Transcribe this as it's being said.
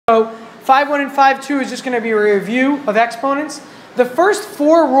So 5.1 and 5.2 is just going to be a review of exponents. The first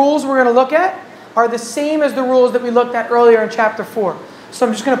 4 rules we're going to look at are the same as the rules that we looked at earlier in chapter 4. So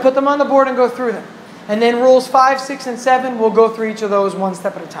I'm just going to put them on the board and go through them. And then rules 5, 6, and 7, we'll go through each of those one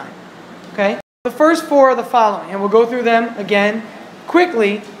step at a time. Okay? The first 4 are the following, and we'll go through them again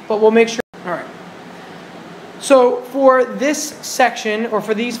quickly, but we'll make sure. All right. So for this section, or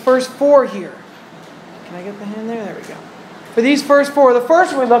for these first 4 here, can I get the hand there? There we go. For these first 4, the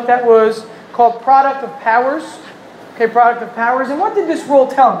first one we looked at was called product of powers. Okay, product of powers. And what did this rule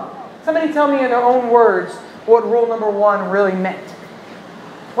tell me? Somebody tell me in their own words what rule number 1 really meant.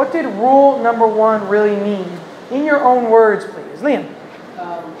 What did rule number 1 really mean? In your own words, please. Liam.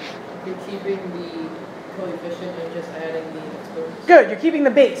 You're keeping the coefficient and just adding the exponents. Good. You're keeping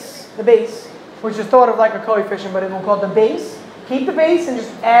the base. The base, which is thought of like a coefficient, but it will call the base. Keep the base and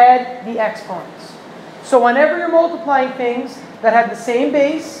just add the exponents. So whenever you're multiplying things that have the same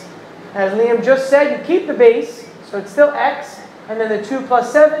base, as Liam just said, you keep the base, so it's still x, and then the 2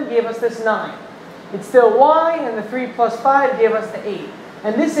 plus 7 gave us this 9. It's still y, and the 3 plus 5 gave us the 8.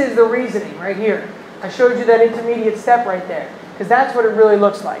 And this is the reasoning right here. I showed you that intermediate step right there, because that's what it really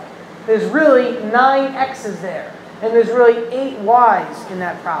looks like. There's really 9 x's there, and there's really 8 y's in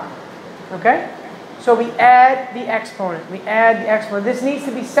that problem. Okay? So we add the exponent. We add the exponent. This needs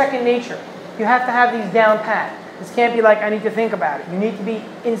to be second nature. You have to have these down pat. This can't be like, I need to think about it. You need to be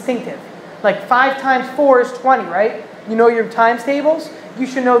instinctive. Like 5 times 4 is 20, right? You know your times tables? You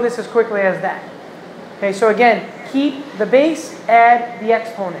should know this as quickly as that. Okay, so again, keep the base, add the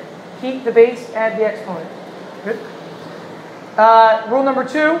exponent. Keep the base, add the exponent. Good. Rule number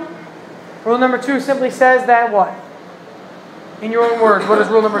 2. Rule number 2 simply says that what? In your own words, what does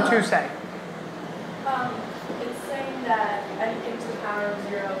rule number 2 say? It's saying that anything to the power of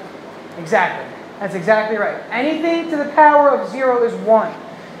 0. Exactly. That's exactly right. Anything to the power of 0 is 1.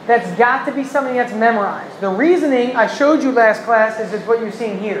 That's got to be something that's memorized. The reasoning I showed you last class is what you're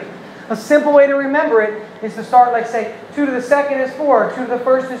seeing here. A simple way to remember it is to start like, say, 2 to the second is 4, 2 to the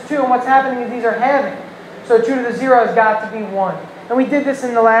first is 2, and what's happening is these are halving. So 2 to the 0 has got to be 1. And we did this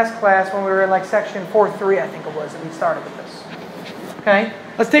in the last class when we were in like section 4.3, I think it was, and we started with this. Okay?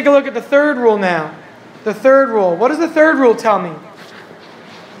 Let's take a look at the third rule now. The third rule. What does the third rule tell me?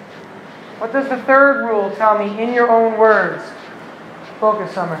 What does the third rule tell me in your own words?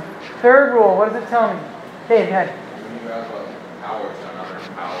 Focus, Summer. Third rule, what does it tell me? Dave, go ahead. When you have a power to another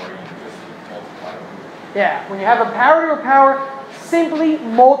power, you just multiply them. Yeah, when you have a power to a power, simply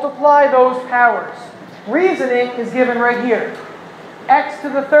multiply those powers. Reasoning is given right here. X to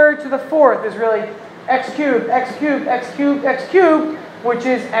the third to the fourth is really x cubed, x cubed, x cubed, x cubed, which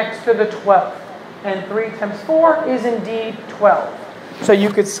is x to the 12th. And 3 times 4 is indeed 12. So you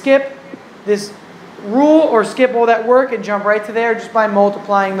could skip this rule or skip all that work and jump right to there just by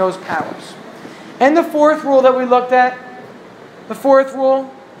multiplying those powers. And the fourth rule that we looked at, the fourth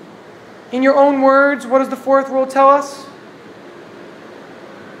rule, in your own words, what does the fourth rule tell us?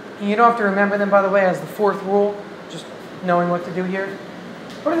 And you don't have to remember them, by the way, as the fourth rule, just knowing what to do here.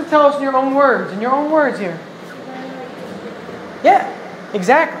 What does it tell us in your own words? In your own words here. Yeah,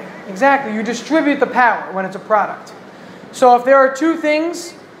 exactly. Exactly. You distribute the power when it's a product. So if there are 2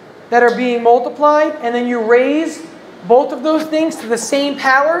 things that are being multiplied, and then you raise both of those things to the same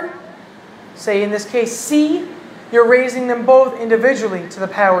power, say in this case C, you're raising them both individually to the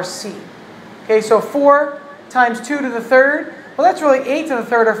power C. Okay, so 4 times 2 to the third, well that's really 8 to the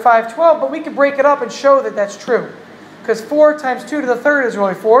third or 512, but we could break it up and show that that's true. Because 4 times 2 to the third is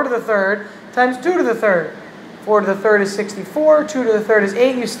really 4 to the third times 2 to the third. 4 to the third is 64, 2 to the third is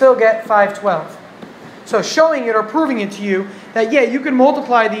 8, you still get 512. So showing it or proving it to you that, yeah, you can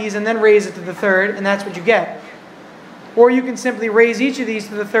multiply these and then raise it to the third, and that's what you get. Or you can simply raise each of these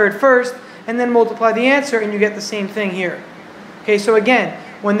to the third first, and then multiply the answer, and you get the same thing here. Okay, so again,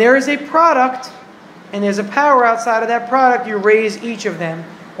 when there is a product, and there's a power outside of that product, you raise each of them,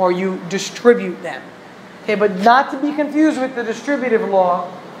 or you distribute them. Okay, but not to be confused with the distributive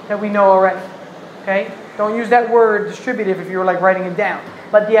law that we know already. Okay? Don't use that word distributive if you were like writing it down.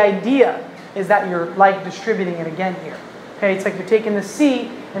 But the idea is that you're like distributing it again here. Okay, it's like you're taking the C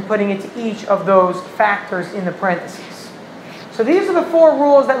and putting it to each of those factors in the parentheses. So these are the 4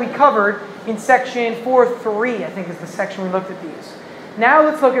 rules that we covered in section 4.3, I think is the section we looked at these. Now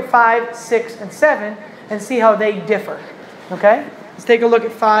let's look at 5, 6, and 7 and see how they differ. Okay? Let's take a look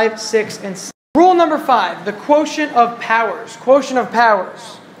at 5, 6, and 7. Rule number 5, the quotient of powers. Quotient of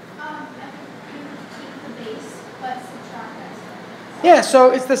powers. Yeah, so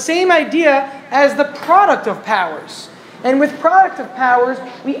it's the same idea as the product of powers. And with product of powers,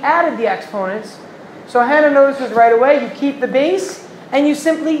 we added the exponents. So Hannah notices right away, you keep the base, and you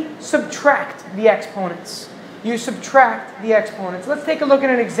simply subtract the exponents. You subtract the exponents. Let's take a look at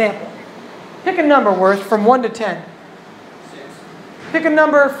an example. Pick a number worth from 1 to 10. 6. Pick a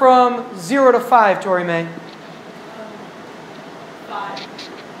number from 0 to 5, Tori May. 5.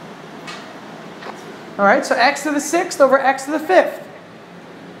 All right, so x to the 6th over x to the 5th.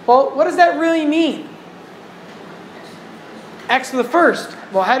 Well, what does that really mean? X to the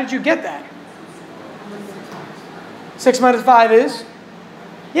 1st. Well, how did you get that? 6 minus 5 is?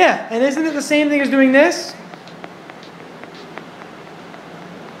 Yeah, and isn't it the same thing as doing this?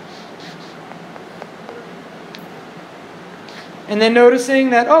 And then noticing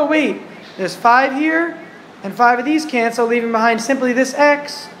that, oh wait, there's 5 here, and 5 of these cancel, leaving behind simply this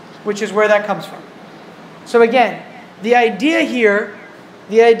x, which is where that comes from. So again, the idea here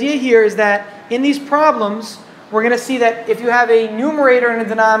is that in these problems, we're going to see that if you have a numerator and a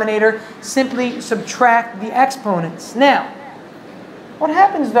denominator, simply subtract the exponents. Now, what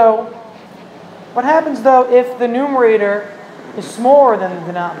happens though if the numerator is smaller than the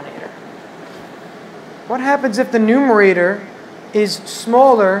denominator? What happens if the numerator is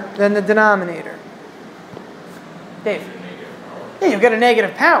smaller than the denominator? Dave? Yeah, you'll get a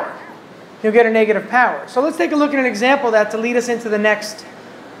negative power. You'll get a negative power. So let's take a look at an example of that to lead us into the next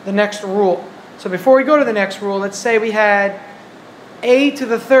rule. So before we go to the next rule, let's say we had a to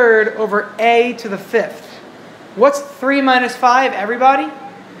the 3rd over a to the 5th. What's 3 minus 5, everybody?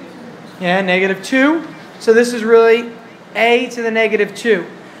 Yeah, negative 2. So this is really a to the negative 2.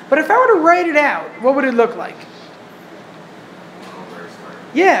 But if I were to write it out, what would it look like?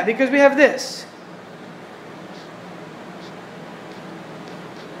 Yeah, because we have this.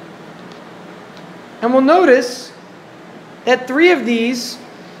 And we'll notice that 3 of these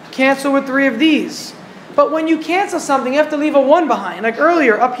cancel with 3 of these. But when you cancel something, you have to leave a 1 behind. Like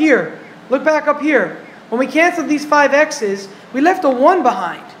earlier, up here. Look back up here. When we canceled these 5 x's, we left a 1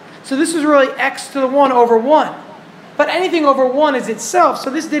 behind. So this is really x to the 1 over 1. But anything over 1 is itself, so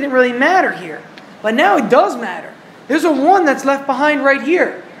this didn't really matter here. But now it does matter. There's a 1 that's left behind right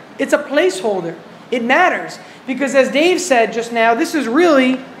here. It's a placeholder. It matters. Because as Dave said just now, this is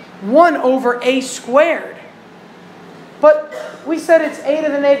really 1 over a squared. But we said it's a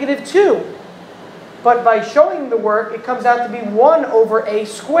to the negative 2. But by showing the work, it comes out to be 1 over a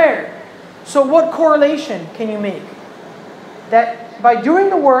squared. So what correlation can you make? That by doing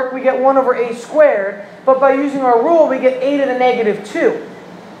the work, we get 1 over a squared, but by using our rule, we get a to the negative 2.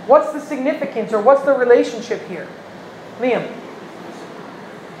 What's the significance, or what's the relationship here? Liam?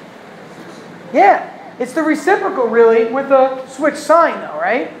 Yeah, it's the reciprocal, really, with the switch sign, though,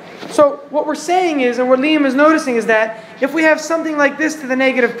 right? So what we're saying is, and what Liam is noticing is that if we have something like this to the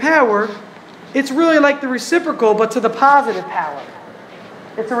negative power, it's really like the reciprocal, but to the positive power.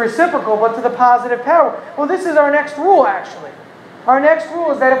 It's a reciprocal, but to the positive power. Well, this is our next rule, actually. Our next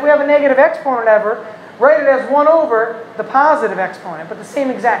rule is that if we have a negative exponent ever, write it as 1 over the positive exponent, but the same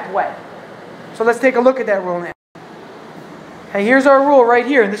exact way. So let's take a look at that rule now. Okay, here's our rule right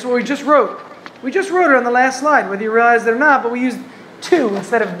here, and this is what we just wrote. We just wrote it on the last slide, whether you realize it or not, but we used 2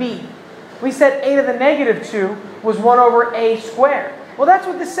 instead of b. We said a to the negative 2 was 1 over a squared. Well, that's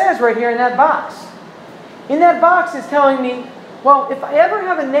what this says right here in that box. In that box is telling me, well, if I ever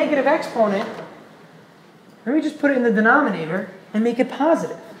have a negative exponent, let me just put it in the denominator and make it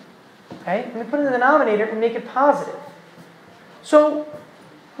positive. Okay? Let me put it in the denominator and make it positive. So,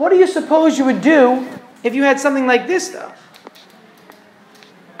 what do you suppose you would do if you had something like this, though?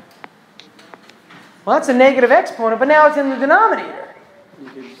 Well, that's a negative exponent, but now it's in the denominator. You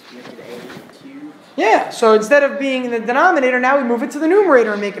could just make it a cubed. Yeah, so instead of being in the denominator, now we move it to the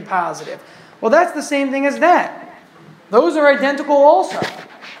numerator and make it positive. Well, that's the same thing as that. Those are identical also.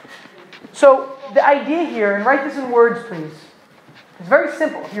 So the idea here, and write this in words, please. It's very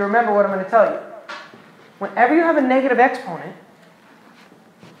simple if you remember what I'm going to tell you. Whenever you have a negative exponent,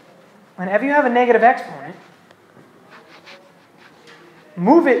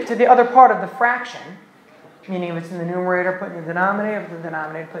 move it to the other part of the fraction, meaning if it's in the numerator, put in the denominator, if it's in the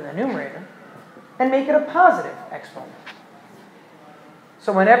denominator, put in the numerator, and make it a positive exponent.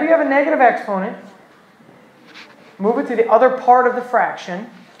 So whenever you have a negative exponent, move it to the other part of the fraction,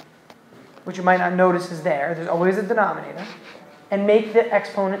 which you might not notice is there. There's always a denominator. And make the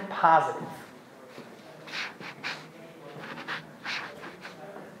exponent positive.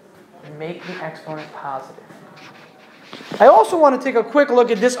 And make the exponent positive. I also want to take a quick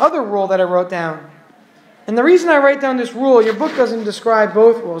look at this other rule that I wrote down. And the reason I write down this rule, your book doesn't describe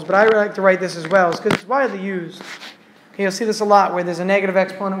both rules, but I like to write this as well, is because it's widely used. Okay, you'll see this a lot where there's a negative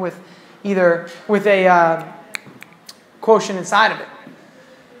exponent with a quotient inside of it.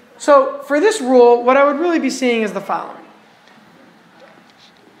 So for this rule, what I would really be seeing is the following.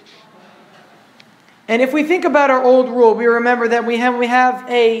 And if we think about our old rule, we remember that we have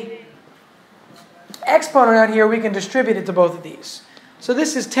a exponent out here, we can distribute it to both of these. So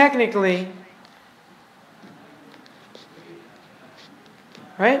this is technically,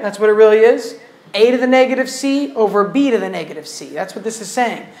 right? That's what it really is. A to the negative c over b to the negative c. That's what this is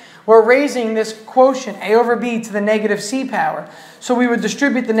saying. We're raising this quotient, a over b, to the negative c power. So we would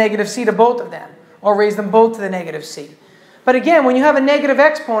distribute the negative c to both of them, or raise them both to the negative c. But again, when you have a negative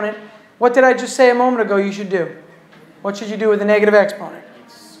exponent, what did I just say a moment ago you should do? What should you do with a negative exponent?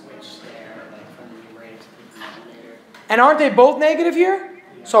 Switch there, like from the numerator to the denominator. And aren't they both negative here?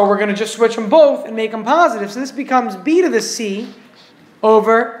 So we're going to just switch them both and make them positive. So this becomes b to the c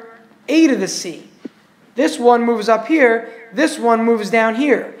over a to the c. This one moves up here. This one moves down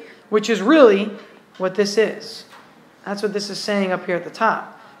here, which is really what this is. That's what this is saying up here at the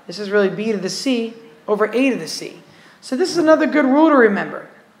top. This is really b to the c over a to the c. So this is another good rule to remember.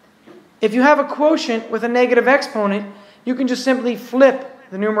 If you have a quotient with a negative exponent, you can just simply flip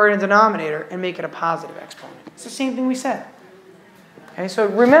the numerator and denominator and make it a positive exponent. It's the same thing we said. Okay, so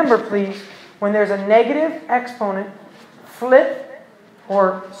remember, please, when there's a negative exponent, flip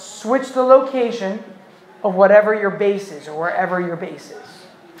or switch the location of whatever your base is, or wherever your base is.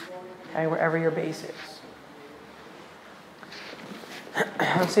 Okay, wherever your base is.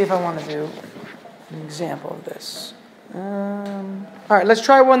 Let's see if I want to do an example of this. All right, let's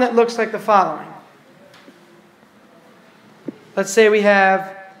try one that looks like the following. Let's say we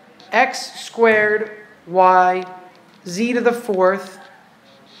have x squared y z to the fourth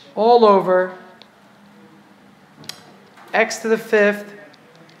all over x to the fifth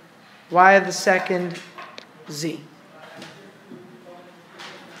y to the second z.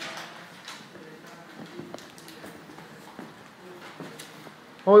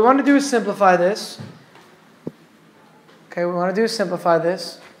 What we want to do is simplify this. Okay, we want to do is simplify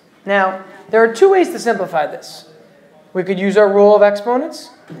this. Now, there are two ways to simplify this. We could use our rule of exponents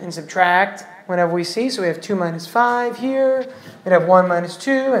and subtract whenever we see. So we have 2 minus 5 here. We'd have 1 minus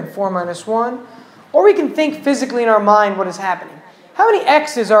 2 and 4 minus 1. Or we can think physically in our mind what is happening. How many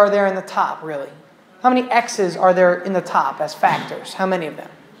x's are there in the top, really? How many x's are there in the top as factors? How many of them?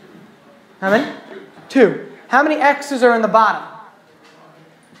 How many? 2. How many x's are in the bottom?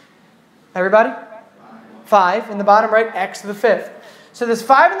 Everybody? 5 in the bottom, right? X to the fifth. So there's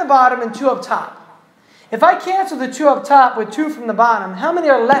 5 in the bottom and 2 up top. If I cancel the 2 up top with 2 from the bottom, how many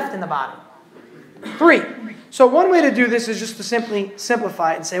are left in the bottom? 3. So one way to do this is just to simply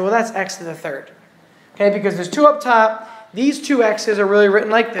simplify it and say, well, that's x to the third. Okay, because there's 2 up top. These 2 x's are really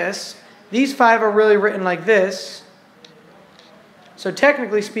written like this. These 5 are really written like this. So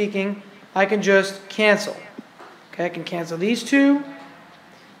technically speaking, I can just cancel. Okay, I can cancel these 2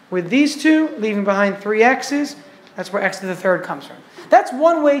 with these 2, leaving behind 3 x's. That's where x to the third comes from. That's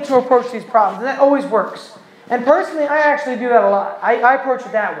one way to approach these problems, and that always works. And personally, I actually do that a lot. I approach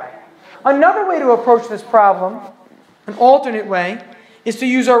it that way. Another way to approach this problem, an alternate way, is to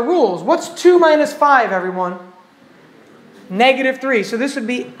use our rules. What's 2 minus 5, everyone? Negative 3. So this would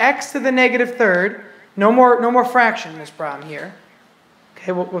be x to the negative third. No more fraction in this problem here.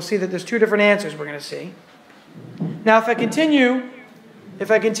 Okay, we'll see that there's 2 different answers we're going to see. Now, if I continue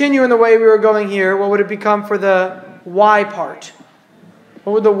in the way we were going here, what would it become for the y part?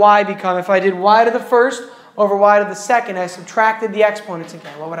 What would the y become? If I did y to the first over y to the second, I subtracted the exponents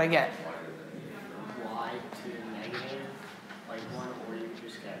again, what would I get? Y to the negative, like 1, or you could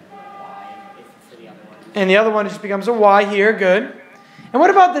just get y for the other one. And the other one just becomes a y here, good. And what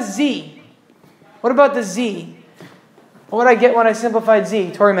about the z? What about the z? What would I get when I simplified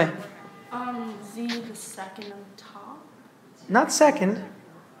z? Tori May? Z the second on top. Not second.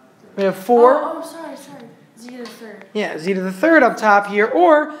 We have 4. Oh, sorry. Z to the third. Yeah, z to the third up top here.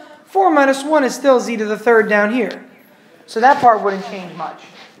 Or 4 minus 1 is still z to the third down here. So that part wouldn't change much.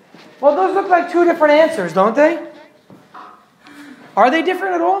 Well, those look like 2 different answers, don't they? Are they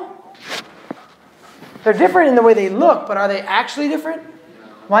different at all? They're different in the way they look, but are they actually different?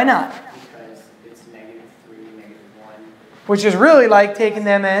 Why not? Because it's negative 3, negative 1. Which is really like taking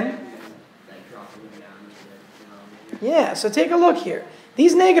them and... Like dropping them down to the denominator. Yeah, so take a look here.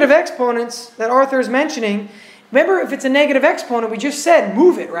 These negative exponents that Arthur is mentioning, remember if it's a negative exponent, we just said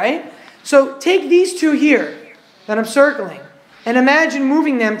move it, right? So take these 2 here that I'm circling and imagine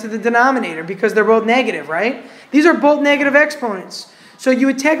moving them to the denominator because they're both negative, right? These are both negative exponents. So you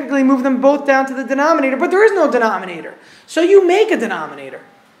would technically move them both down to the denominator, but there is no denominator. So you make a denominator.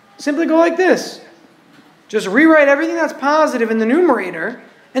 Simply go like this. Just rewrite everything that's positive in the numerator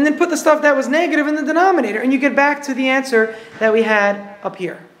and then put the stuff that was negative in the denominator, and you get back to the answer that we had up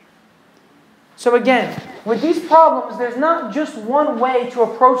here. So again, with these problems, there's not just one way to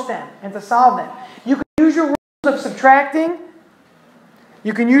approach them and to solve them. You can use your rules of subtracting.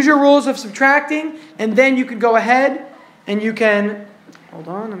 You can use your rules of subtracting, and then you can go ahead and you can, hold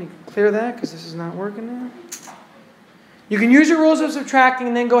on, let me clear that because this is not working now. You can use your rules of subtracting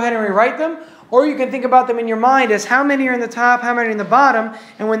and then go ahead and rewrite them, or you can think about them in your mind as how many are in the top, how many are in the bottom,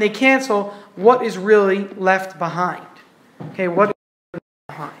 and when they cancel, what is really left behind. Okay, what is left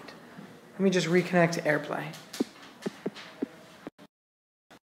behind? Let me just reconnect to AirPlay.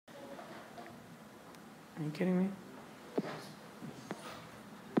 Are you kidding me?